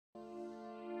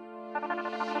Hi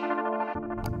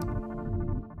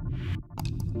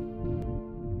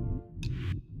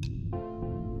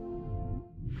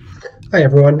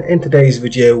everyone, in today's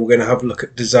video we're going to have a look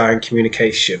at design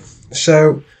communication.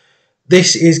 So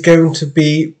this is going to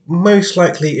be most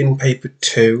likely in paper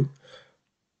 2,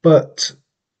 but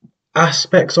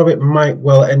aspects of it might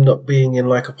well end up being in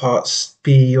like a part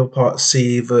B or part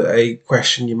C of a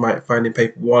question you might find in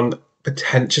paper 1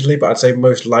 potentially, but I'd say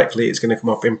most likely it's going to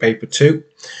come up in paper 2.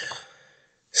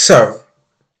 So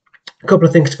a couple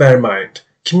of things to bear in mind.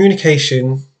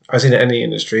 Communication, as in any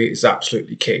industry, is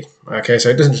absolutely key. Okay, so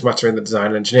it doesn't just matter in the design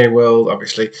and engineering world.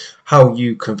 Obviously, how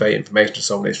you convey information to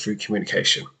someone is through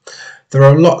communication. There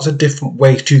are lots of different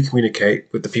ways to communicate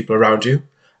with the people around you.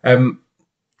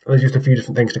 There's just a few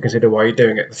different things to consider while you're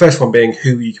doing it. The first one being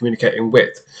who you're communicating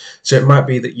with. So it might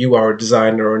be that you are a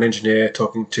designer or an engineer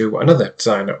talking to another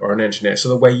designer or an engineer. So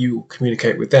the way you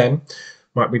communicate with them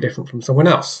might be different from someone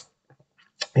else.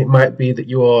 It might be that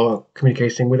you're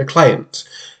communicating with a client.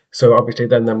 So obviously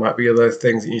then there might be other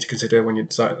things that you need to consider when you're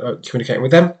communicating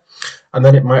with them. And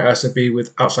then it might also be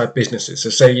with outside businesses. So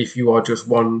say if you are just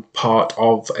one part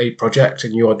of a project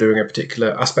and you are doing a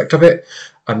particular aspect of it,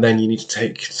 and then you need to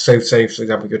take, so say for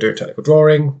example you're doing technical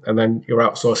drawing and then you're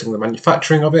outsourcing the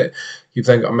manufacturing of it, you've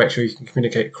then got to make sure you can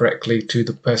communicate correctly to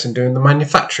the person doing the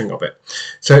manufacturing of it.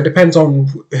 So it depends on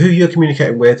who you're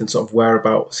communicating with and sort of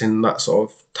whereabouts in that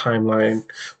sort of timeline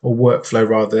or workflow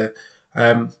rather,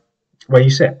 where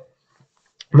you sit.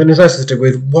 And then there's also to do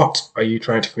with what are you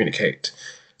trying to communicate.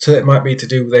 So it might be to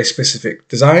do with a specific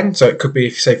design. So it could be,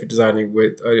 if you say if you're designing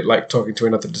with, like talking to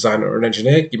another designer or an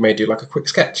engineer, you may do like a quick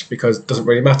sketch because it doesn't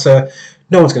really matter.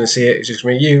 No one's going to see it. It's just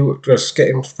going to be you just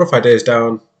getting rough ideas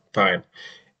down. Fine.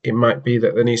 It might be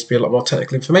that there needs to be a lot more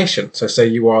technical information. So say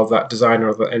you are that designer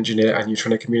or that engineer and you're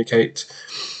trying to communicate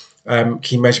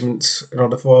key measurements in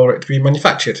order for it to be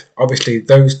manufactured. Obviously,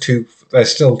 those two,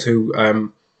 there's still two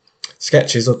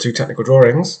sketches or two technical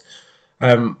drawings,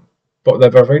 but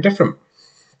they're very, very different.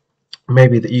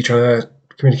 Maybe that you're trying to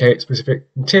communicate specific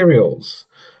materials,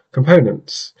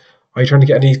 components. Are you trying to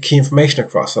get any key information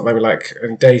across? Like maybe like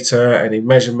any data, any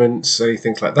measurements,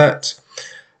 anything like that.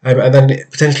 And then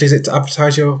potentially is it to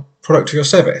advertise your product or your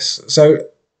service. So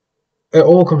it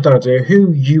all comes down to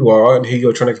who you are and who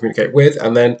you're trying to communicate with,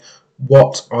 and then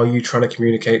what are you trying to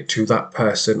communicate to that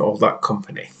person or that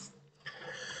company.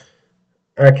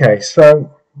 Okay,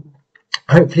 so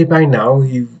hopefully by now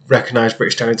you recognise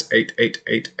British Standards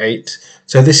 8888.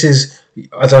 So this is,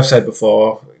 as I've said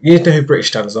before, you need to know who British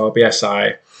Standards are,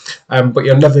 BSI, but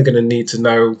you're never going to need to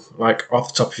know, like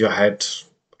off the top of your head,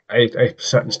 a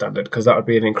certain standard, because that would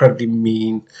be an incredibly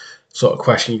mean sort of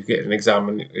question you get in an exam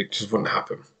and it just wouldn't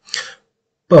happen.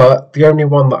 But the only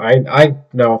one that I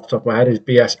know off the top of my head is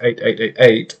BS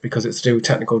 8888 because it's to do with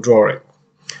technical drawing.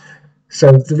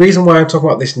 So the reason why I'm talking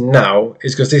about this now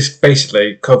is because this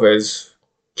basically covers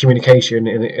communication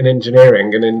in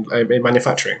engineering and in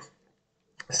manufacturing.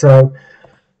 So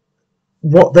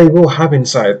what they will have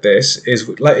inside this is,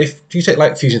 like, if you take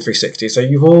like Fusion 360, so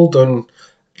you've all done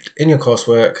in your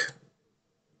coursework,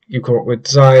 you come up with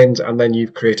designs and then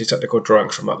you've created technical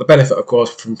drawings from that. The benefit, of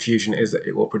course, from Fusion is that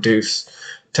it will produce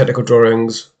technical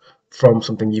drawings from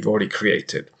something you've already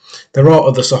created. There are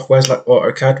other softwares like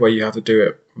AutoCAD where you have to do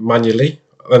it manually,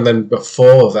 and then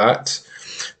before that,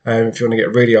 if you want to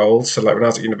get really old, so like when I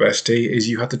was at university, is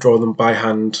you had to draw them by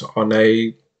hand on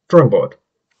a drawing board.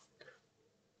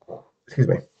 Excuse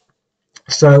me.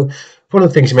 So one of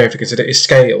the things you may have to consider is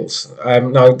scales.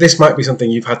 Now this might be something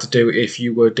you've had to do if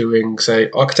you were doing, say,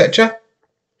 architecture,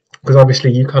 because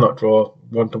obviously you cannot draw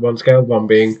 1-to-1 scale, one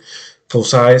being full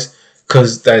size,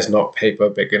 because there's not paper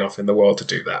big enough in the world to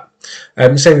do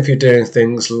that. Same if you're doing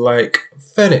things like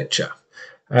furniture.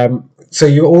 So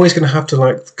you're always going to have to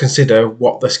like consider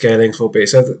what the scalings will be.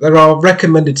 So there are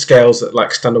recommended scales that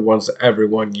like standard ones that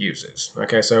everyone uses.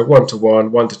 Okay, so 1-to-1,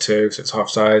 1-to-2, so it's half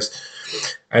size,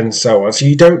 and so on. So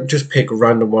you don't just pick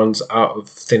random ones out of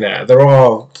thin air. There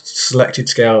are selected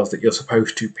scales that you're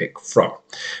supposed to pick from,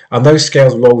 and those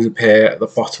scales will always appear at the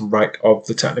bottom right of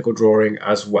the technical drawing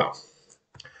as well.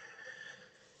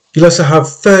 You'll also have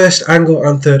first angle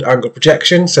and third angle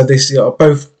projection. So these are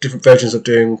both different versions of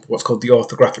doing what's called the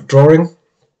orthographic drawing.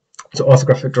 So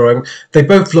orthographic drawing, they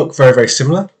both look very, very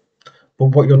similar. But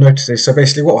what you'll notice is, so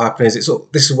basically what will happen is,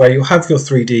 this is where you'll have your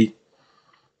 3D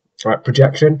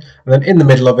projection, and then in the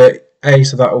middle of it,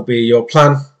 so that will be your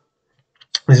plan.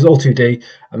 This is all 2D,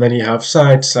 and then you have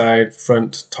side, side,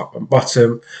 front, top and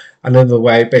bottom. And then the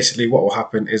way, basically what will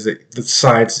happen is that the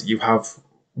sides that you have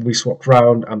will be swapped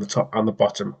round and the top and the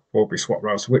bottom will be swapped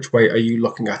round. So which way are you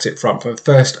looking at it from? For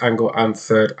first angle and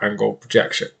third angle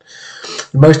projection.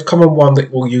 The most common one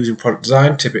that we'll use in product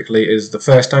design typically is the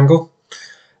first angle,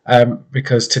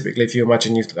 because typically if you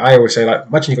imagine, I always say, like,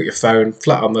 imagine you've got your phone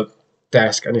flat on the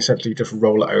desk and essentially just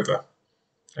roll it over.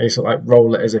 And you sort of like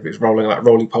roll it as if it's rolling like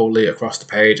roly-poly across the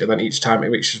page, and then each time it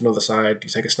reaches another side, you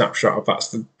take a snapshot of that's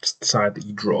the side that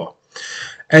you draw.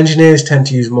 Engineers tend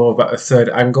to use more about a third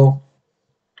angle,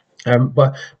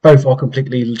 but both are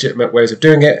completely legitimate ways of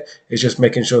doing it. It's just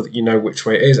making sure that you know which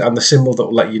way it is, and the symbol that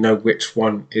will let you know which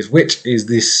one is which is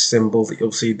this symbol that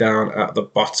you'll see down at the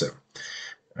bottom.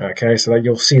 Okay, so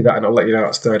you'll see that and it'll let you know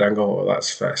that's third angle or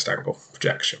that's first angle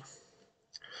projection.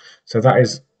 So that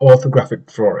is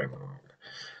orthographic drawing.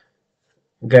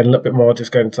 Again, a little bit more,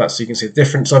 just going into that so you can see the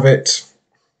difference of it.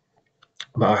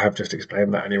 But I have just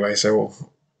explained that anyway, so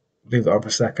we'll leave that on for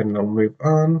a second and I'll move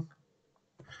on.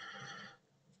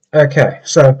 Okay,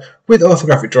 so with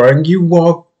orthographic drawing, you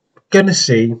are going to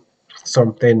see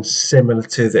something similar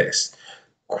to this.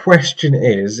 Question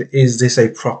is this a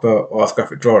proper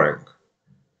orthographic drawing?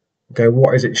 Okay,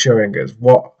 what is it showing us?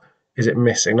 What is it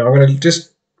missing? Now I'm going to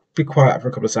just be quiet for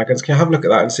a couple of seconds. Can you have a look at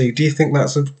that and see, do you think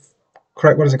that's a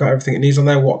correct one? Has it got everything it needs on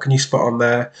there? What can you spot on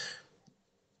there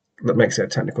that makes it a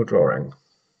technical drawing?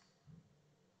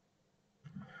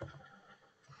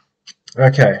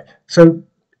 Okay, so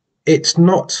it's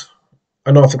not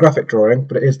an orthographic drawing,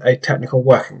 but it is a technical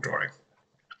working drawing.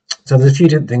 So there's a few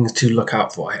different things to look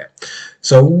out for here.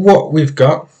 So what we've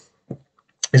got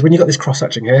is, when you've got this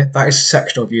cross-hatching here, that is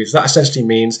sectional views. That essentially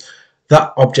means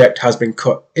that object has been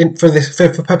cut in for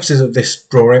purposes of this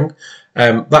drawing.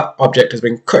 That object has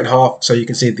been cut in half so you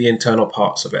can see the internal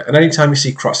parts of it. And anytime you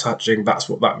see cross-hatching, that's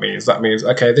what that means. That means,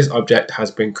 okay, this object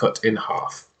has been cut in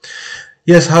half.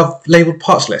 You also have labelled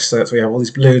parts lists. So that's where you have all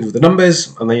these balloons with the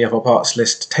numbers, and then you have a parts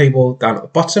list table down at the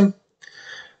bottom.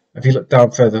 If you look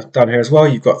down further down here as well,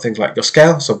 you've got things like your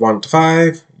scale, so 1 to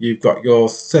 5. You've got your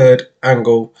third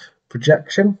angle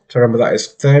projection. So remember, that is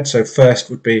third. So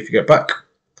first would be, if you go back,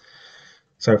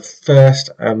 so first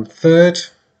and third.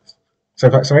 So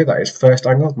in fact, sorry, that is first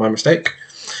angle, my mistake.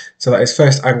 So that is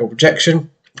first angle projection.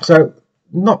 So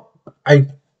not a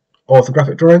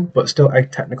orthographic drawing, but still a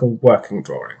technical working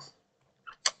drawing.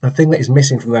 The thing that is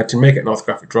missing from there to make it an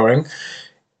orthographic drawing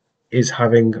is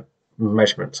having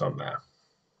measurements on there.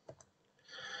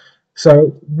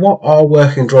 So what are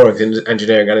working drawings in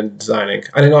engineering and in designing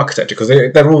and in architecture? Because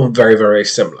they're all very, very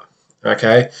similar.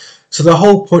 Okay, so the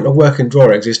whole point of working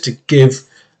drawings is to give,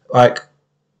 like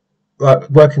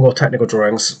working or technical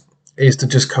drawings is to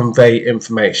just convey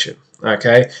information.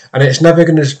 Okay, and it's never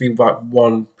going to just be like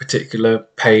one particular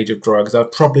page of drawings.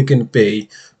 There's probably going to be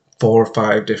 4 or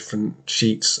 5 different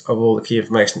sheets of all the key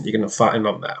information that you're going to find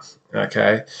on there.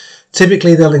 Okay,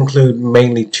 typically they'll include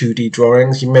mainly 2D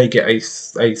drawings. You may get a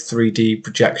 3D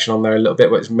projection on there a little bit,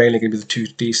 but it's mainly going to be the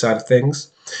 2D side of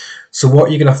things. So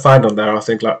what you're going to find on there are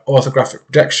things like orthographic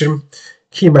projection,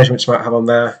 key measurements you might have on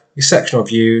there, your sectional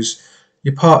views,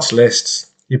 your parts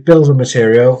lists, your bills of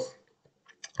material,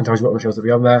 and tells you what materials will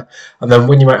be on there. And then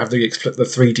when you might have the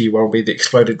 3D one will be the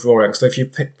exploded drawing. So if you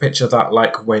picture that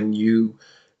like when you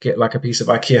get like a piece of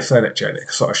IKEA furniture, and it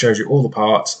sort of shows you all the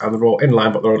parts and they're all in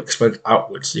line but they're all exploded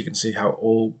outwards, so you can see how it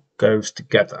all goes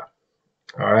together.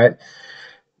 Alright,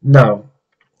 now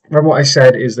remember what I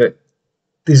said is that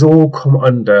these all come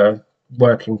under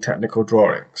working technical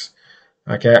drawings.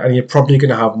 Okay, and you're probably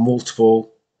going to have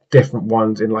multiple different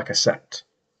ones in like a set.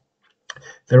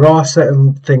 There are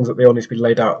certain things that they all need to be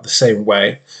laid out the same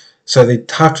way, so they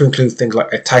have to include things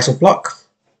like a title block.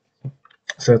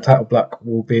 So the title block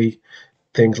will be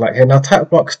things like here. Now title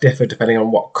blocks differ depending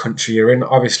on what country you're in.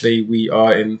 Obviously we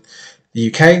are in the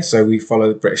UK, so we follow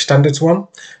the British Standards one.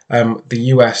 The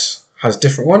US has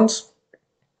different ones.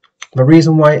 The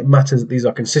reason why it matters that these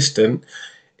are consistent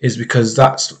is because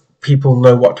that's, people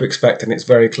know what to expect and it's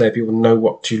very clear, people know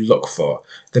what to look for.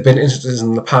 There have been instances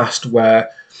in the past where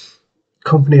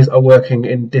companies are working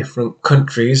in different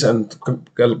countries and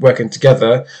working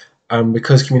together,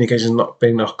 because communication has not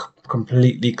been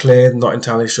completely clear, not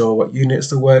entirely sure what units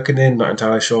they're working in, not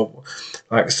entirely sure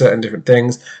like certain different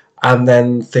things, and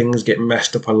then things get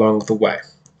messed up along the way.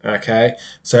 Okay,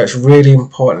 so it's really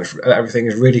important that everything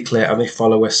is really clear and they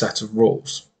follow a set of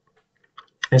rules.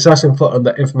 It's also important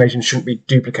that information shouldn't be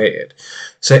duplicated.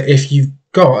 So if you've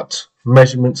got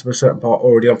measurements of a certain part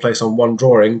already on place on one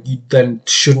drawing, you then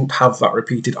shouldn't have that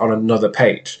repeated on another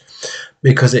page,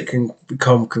 because it can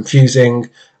become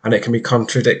confusing and it can be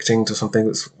contradicting to something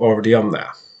that's already on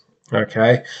there.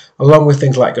 Okay, along with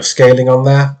things like your scaling on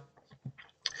there.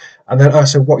 And then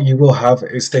also what you will have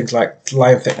is things like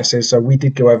line thicknesses. So we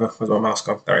did go over, where's my mouse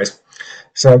gone? There it is.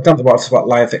 So down at the bottom it's about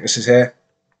line thicknesses here.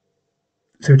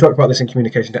 So we talked about this in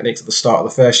communication techniques at the start of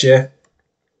the first year.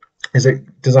 is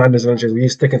that designers and engineers, we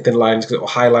use thick and thin lines because it will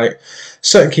highlight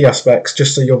certain key aspects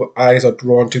just so your eyes are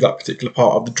drawn to that particular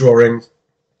part of the drawing.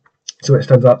 So it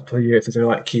stands out to you if there's any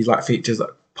like key like features that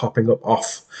are popping up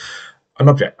off an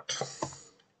object.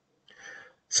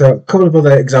 So a couple of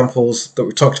other examples that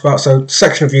we talked about. So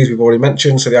section of views we've already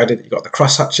mentioned. So the idea that you've got the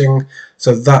cross hatching.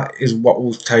 So that is what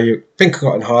will tell you, think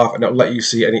cut in half, and it will let you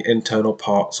see any internal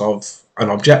parts of an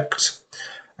object.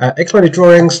 Exploded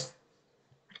drawings.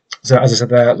 So as I said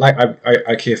there, like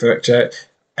IKEA furniture,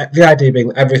 the idea being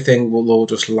that everything will all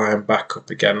just line back up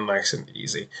again nice and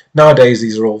easy. Nowadays,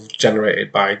 these are all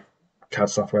generated by CAD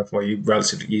software for you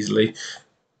relatively easily.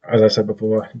 As I said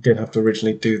before, you did have to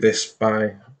originally do this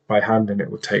by hand, and it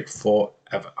would take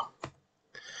forever.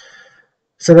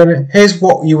 So then here's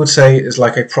what you would say is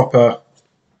like a proper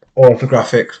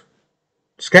orthographic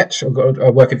sketch or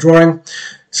a working drawing.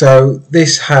 So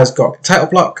this has got a title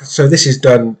block. So this is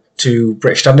done to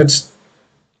British standards,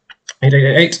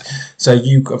 8888. So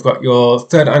you've got your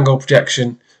third angle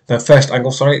projection, the first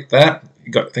angle, sorry, there.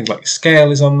 You've got things like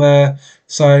scale is on there,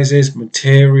 sizes,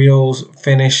 materials,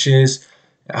 finishes.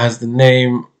 It has the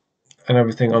name and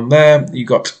everything on there. You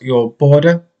got your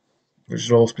border, which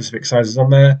is all specific sizes on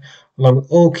there, along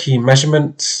with all key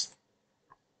measurements,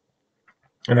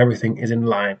 and everything is in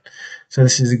line. So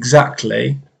this is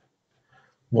exactly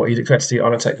what you'd expect to see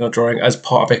on a technical drawing as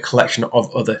part of a collection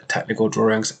of other technical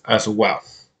drawings as well.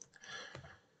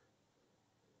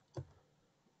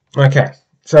 Okay,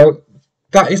 so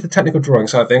that is the technical drawing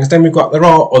side of things. Then there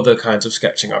are other kinds of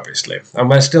sketching, obviously, and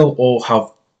we still all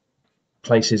have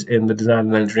places in the design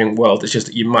and engineering world. It's just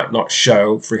that you might not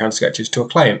show freehand sketches to a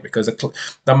client because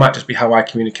that might just be how I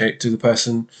communicate to the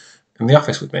person in the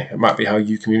office with me. It might be how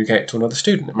you communicate to another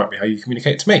student. It might be how you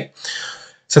communicate to me.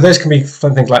 So those can be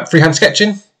fun things like freehand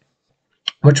sketching,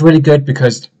 which are really good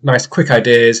because nice quick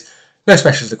ideas, no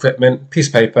specialist equipment, piece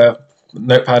of paper,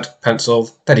 notepad, pencil,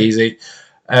 dead easy.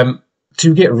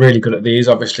 To get really good at these,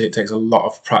 obviously it takes a lot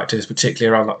of practice,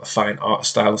 particularly around like the fine art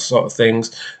style sort of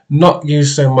things. Not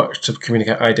used so much to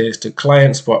communicate ideas to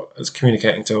clients, but as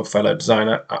communicating to a fellow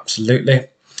designer, absolutely.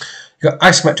 You've got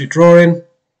isometric drawing.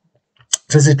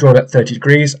 So this is drawn at 30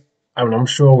 degrees, and I'm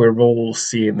sure we're all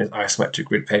seeing this isometric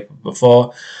grid paper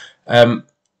before. To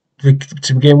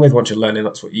begin with, once you're learning,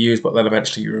 that's what you use, but then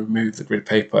eventually you remove the grid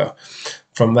paper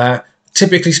from there.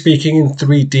 Typically speaking, in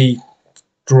 3D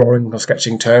drawing or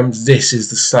sketching terms, this is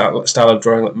the style of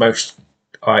drawing that most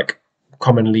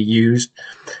commonly used.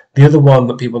 The other one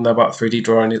that people know about 3D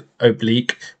drawing is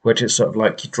oblique, which is sort of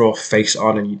like you draw a face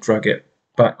on and you drag it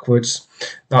backwards.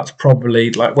 That's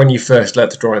probably like when you first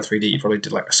learned to draw in 3D, you probably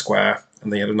did like a square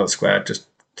and then you had another square just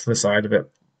to the side of it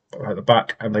at the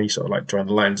back, and then you sort of like drawing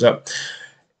the lines up.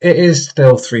 It is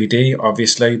still 3D,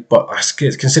 obviously, but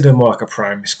it's considered more like a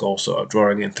primary school sort of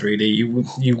drawing in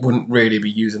 3D. You wouldn't really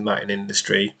be using that in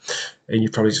industry, and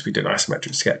you'd probably just be doing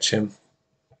isometric sketching.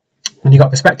 And you've got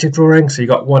perspective drawing, so you've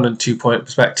got 1 and 2 point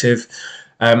perspective.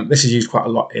 This is used quite a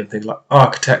lot in things like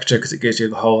architecture because it gives you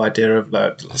the whole idea of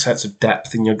a sense of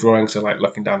depth in your drawing, so like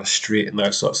looking down the street and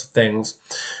those sorts of things.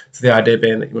 So the idea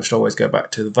being that you must always go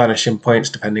back to the vanishing points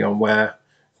depending on where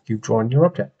you've drawn your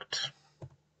object.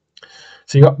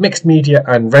 So you've got mixed media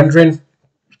and rendering.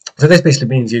 So this basically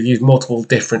means you've used multiple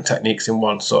different techniques in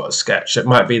one sort of sketch. It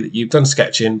might be that you've done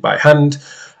sketching by hand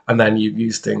and then you've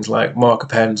used things like marker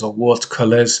pens or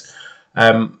watercolours,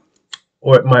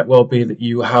 or it might well be that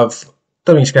you have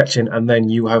done your sketching and then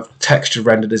you have texture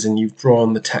rendered, as in you've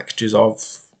drawn the textures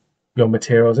of your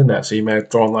materials in there. So you may have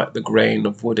drawn like the grain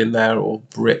of wood in there or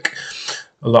brick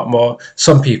a lot more.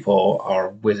 Some people are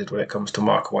a wizard when it comes to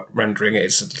marker rendering.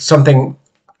 It's something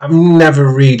I've never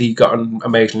really gotten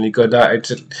amazingly good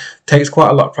at. It takes quite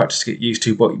a lot of practice to get used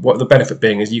to, but what the benefit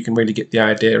being is you can really get the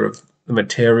idea of the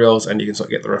materials and you can sort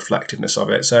of get the reflectiveness of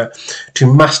it. So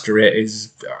to master it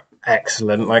is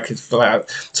excellent. Like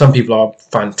some people are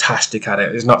fantastic at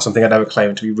it. It's not something I'd ever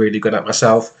claim to be really good at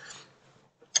myself.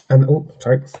 And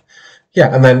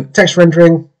and then text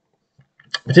rendering,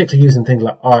 particularly using things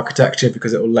like architecture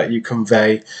because it will let you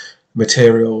convey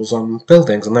materials on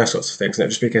buildings and those sorts of things, and it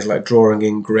just becomes like drawing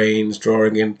in grains,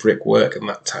 drawing in brickwork and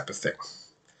that type of thing.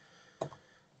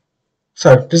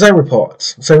 So design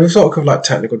reports. So we've sort of covered like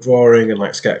technical drawing and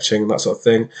like sketching and that sort of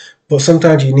thing, but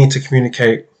sometimes you need to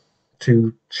communicate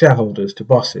to shareholders, to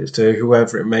bosses, to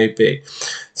whoever it may be.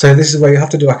 So this is where you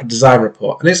have to do like a design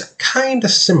report, and it's kind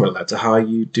of similar to how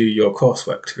you do your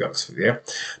coursework, to be honest with you.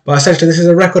 But essentially this is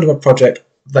a record of a project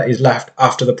that is left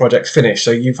after the project's finished.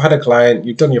 So you've had a client,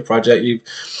 you've done your project, you've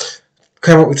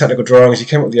come up with technical drawings, you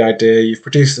came up with the idea, you've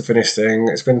produced the finished thing,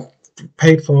 it's been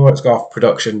paid for, it's got off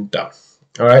production, done.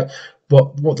 All right.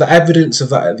 but what the evidence of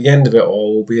that at the end of it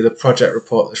all will be the project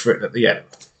report that's written at the end.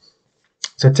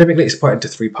 So typically it's split into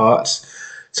 3 parts.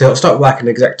 So it'll start with like an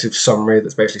executive summary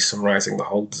that's basically summarising the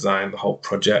whole design, the whole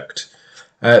project.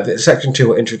 The section 2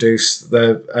 will introduce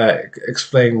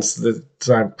explains the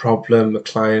design problem, the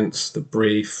clients, the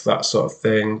brief, that sort of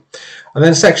thing. And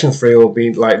then section 3 will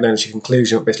be like known as your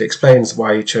conclusion. It basically explains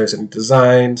why you chose any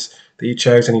designs that you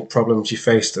chose, any problems you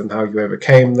faced and how you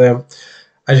overcame them,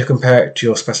 as you compare it to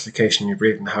your specification, your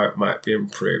brief, and how it might be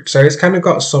improved. So it's kind of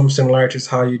got some similarities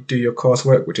to how you do your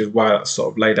coursework, which is why that's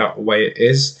sort of laid out the way it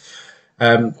is.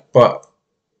 But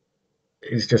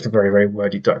it's just a very, very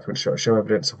wordy document to show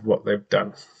evidence of what they've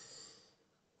done.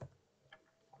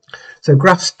 So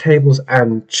graphs, tables,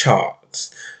 and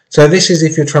charts. So this is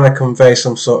if you're trying to convey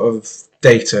some sort of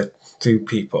data to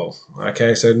people.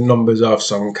 Okay, so numbers of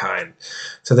some kind.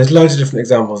 So there's loads of different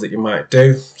examples that you might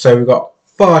do. So we've got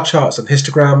bar charts and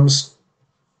histograms.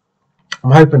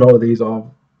 I'm hoping all of these are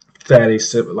fairly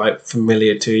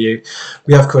familiar to you.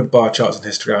 We have covered bar charts and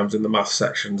histograms in the math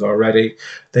sections already.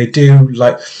 They do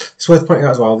it's worth pointing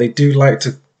out as well, they do like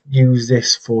to use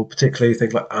this for particularly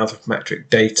things like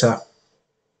anthropometric data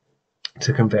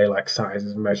to convey like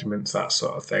sizes, measurements, that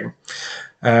sort of thing.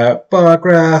 Bar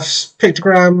graphs,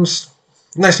 pictograms,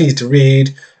 nice and easy to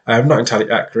read. Not entirely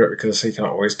accurate because you can't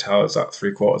always tell is that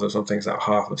 3/4 of something, is that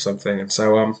half of something, and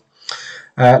so on.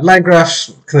 Line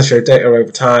graphs can show data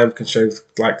over time, can show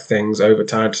like things over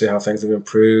time to see how things have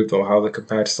improved or how they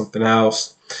compare to something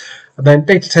else. And then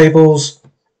data tables,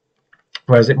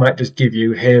 whereas it might just give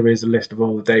you, here is a list of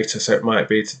all the data, so it might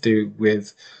be to do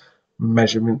with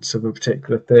measurements of a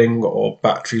particular thing or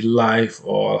battery life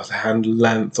or hand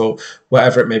length or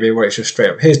whatever it may be, where it's just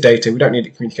straight up, here's data, we don't need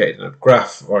it communicated in a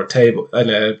graph or a table, in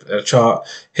a chart,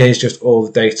 here's just all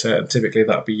the data, and typically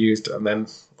that'll be used and then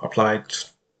applied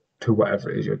to whatever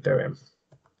it is you're doing.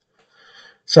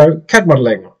 So CAD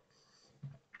modelling.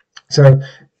 So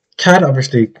CAD,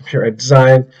 obviously computer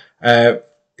design,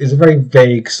 is a very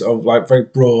vague sort of very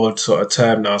broad sort of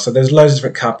term now. So there's loads of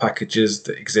different CAD packages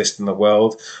that exist in the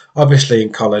world. Obviously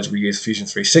in college we use Fusion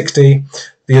 360.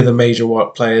 The other major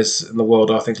players in the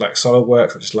world are things like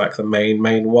SolidWorks, which is like the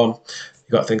main one. You've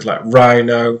got things like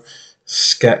Rhino,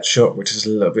 SketchUp, which is a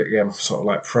little bit sort of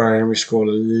like primary school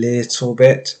a little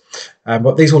bit,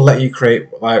 but these will let you create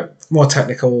like more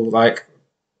technical, like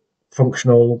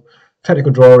functional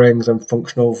technical drawings and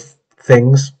functional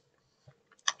things.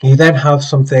 You then have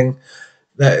something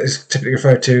that is typically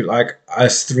referred to like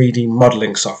as 3D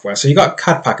modeling software. So you got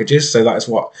CAD packages, so that is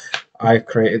what I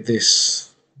created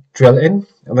this drill in,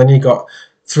 and then you got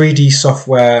 3D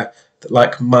software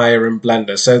like Maya and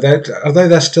Blender. So although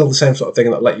they're still the same sort of thing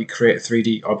that let you create a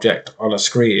 3D object on a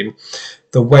screen,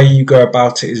 the way you go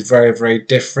about it is very, very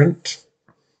different.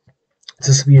 This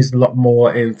is used a lot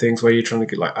more in things where you're trying to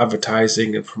get like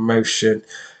advertising and promotion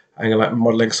and like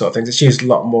modeling sort of things. It's used a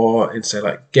lot more in say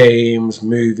like games,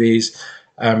 movies,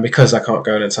 because I can't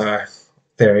go into entire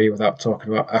theory without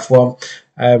talking about F1.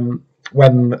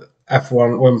 When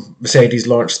Mercedes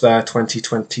launched their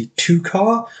 2022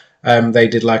 car, they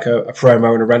did like a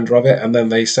promo and a render of it, and then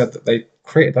they said that they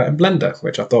created that in Blender,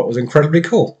 which I thought was incredibly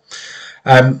cool.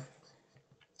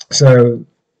 So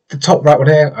the top right one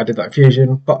here, I did that in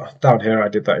Fusion, but down here I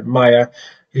did that in Maya.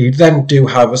 You then do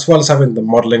have, as well as having the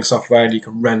modeling software and you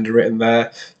can render it in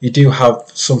there, you do have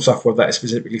some software that is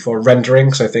specifically for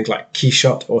rendering, so think like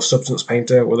Keyshot or Substance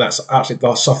Painter. Well, that's actually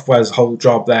the software's whole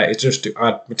job there is just to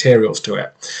add materials to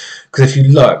it. Because if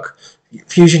you look,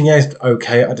 Fusion, yeah, is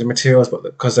okay at adding materials, but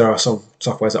because there are some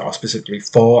softwares that are specifically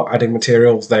for adding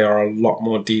materials, they are a lot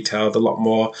more detailed, a lot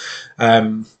more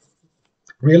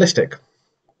realistic.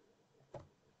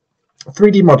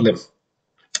 3D modeling.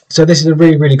 So this is a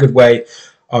really, really good way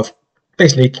of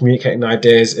basically communicating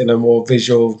ideas in a more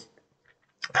visual,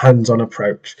 hands-on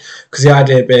approach. Because the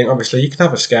idea being, obviously, you can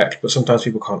have a sketch, but sometimes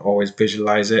people can't always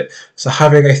visualize it. So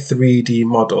having a 3D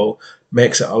model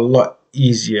makes it a lot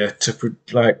easier to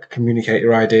like communicate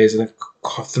your ideas in a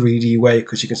 3D way,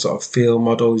 because you can sort of feel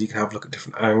models, you can have a look at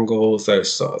different angles,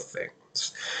 those sort of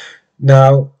things.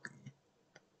 Now,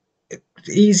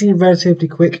 easy, relatively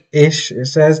quick-ish, it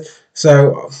says.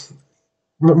 So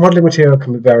modelling material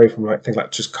can vary from like things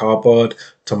like just cardboard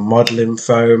to modelling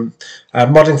foam.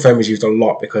 Modelling foam is used a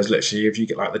lot because literally if you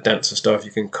get like the denser stuff,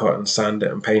 you can cut and sand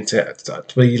it and paint it to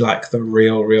be like the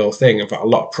real thing. In fact, a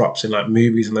lot of props in like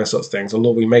movies and those sorts of things will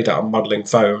all be made out of modelling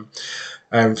foam.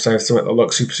 So something that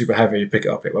looks super heavy, you pick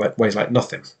it up, it weighs like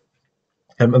nothing.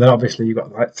 And then obviously you've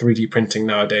got like 3D printing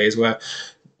nowadays, where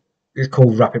it's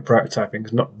called rapid prototyping.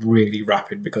 It's not really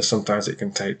rapid because sometimes it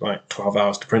can take like 12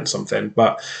 hours to print something,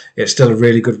 but it's still a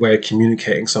really good way of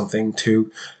communicating something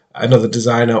to another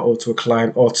designer or to a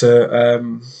client or to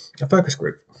a focus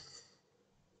group.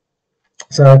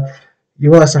 So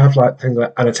you also have like things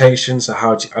like annotations. So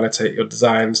how do you annotate your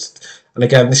designs? And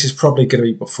again, this is probably going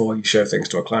to be before you show things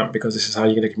to a client, because this is how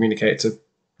you're going to communicate to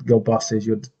your bosses,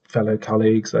 your fellow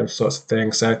colleagues, those sorts of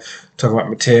things. So talking about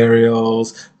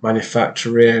materials,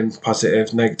 manufacturing,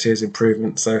 positives, negatives,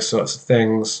 improvements, those sorts of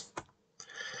things.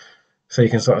 So you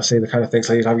can sort of see the kind of things.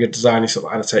 So you have your design, you sort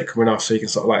of annotate coming off, so you can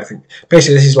sort of like think,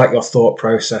 basically this is like your thought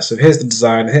process. So here's the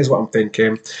design, here's what I'm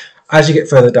thinking. As you get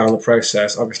further down the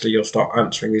process, obviously you'll start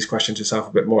answering these questions yourself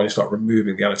a bit more, and you start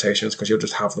removing the annotations, because you'll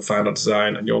just have the final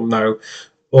design, and you'll know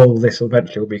all this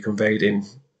eventually will be conveyed in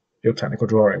your technical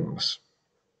drawings.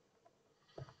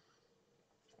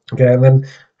 Okay, and then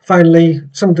finally,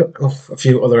 a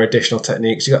few other additional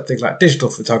techniques. You've got things like digital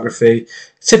photography,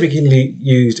 typically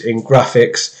used in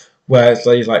graphics, where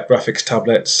they use like graphics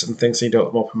tablets and things, so you do a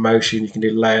lot more promotion. You can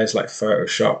do layers like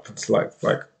Photoshop, it's like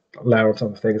layer on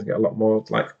top of things and get a lot more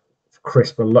like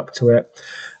crisper look to it.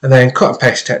 And then cut and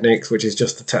paste techniques, which is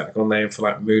just the technical name for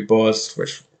like mood boards,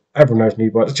 which everyone knows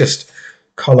mood boards. It's just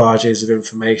collages of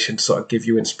information to sort of give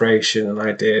you inspiration and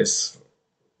ideas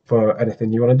for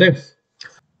anything you want to do.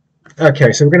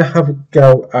 Okay, so we're going to have a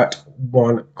go at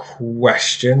one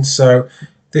question. So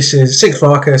this is 6th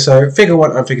marker. So figure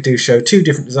 1 and figure 2 show 2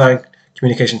 different design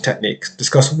communication techniques.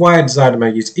 Discuss why a designer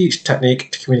may use each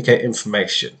technique to communicate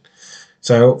information.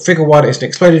 So figure 1 is an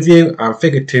exploded view and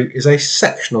figure 2 is a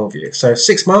sectional view. So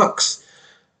 6 marks.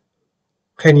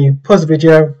 Can you pause the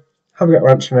video, have a go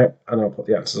at answering it, and I'll put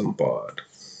the answers on the board.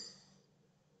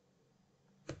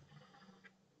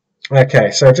 Okay,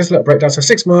 so just a little breakdown. So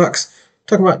 6 marks,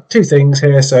 talking about 2 things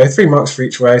here. So 3 marks for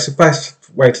each way. So best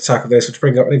way to tackle this would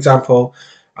bring up an example,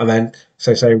 and then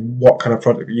say what kind of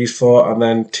product it's used for, and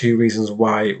then 2 reasons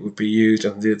why it would be used,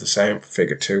 and do the same for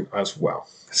figure 2 as well.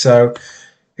 So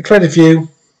exploded view.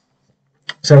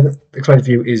 So the exploded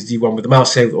view is the one with the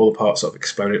mouse here with all the parts sort of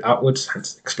exploded outwards,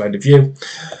 hence exploded view.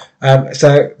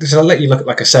 So this will let you look at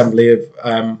like assembly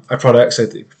of a product, so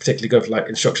particularly go for like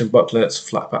instruction booklets,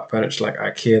 flat pack components like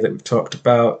IKEA that we've talked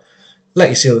about. Let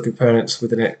you see all the components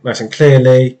within it nice and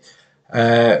clearly.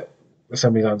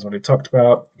 Assembly lines already talked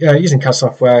about. Yeah, using CAD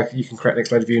software, you can create an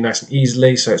exploded view nice and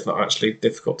easily, so it's not actually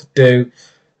difficult to do.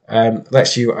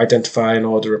 Lets you identify and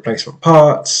order replacement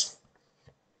parts.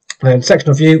 And then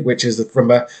sectional view, which is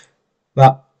remember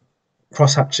that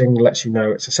cross-hatching lets you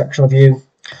know it's a sectional view.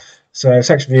 So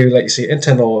sectional view let you see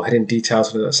internal or hidden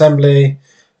details within an assembly.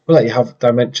 Will let you have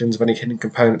dimensions of any hidden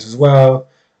components as well.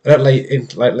 It'll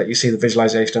let you see the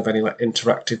visualization of any like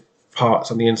interactive parts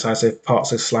on the inside. So if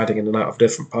parts are sliding in and out of a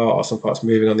different part, or some parts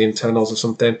moving on the internals or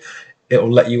something, it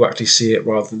will let you actually see it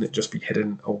rather than it just be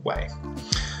hidden away.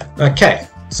 Okay,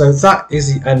 so that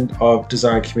is the end of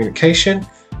design communication.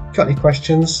 Got any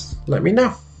questions? Let me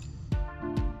know.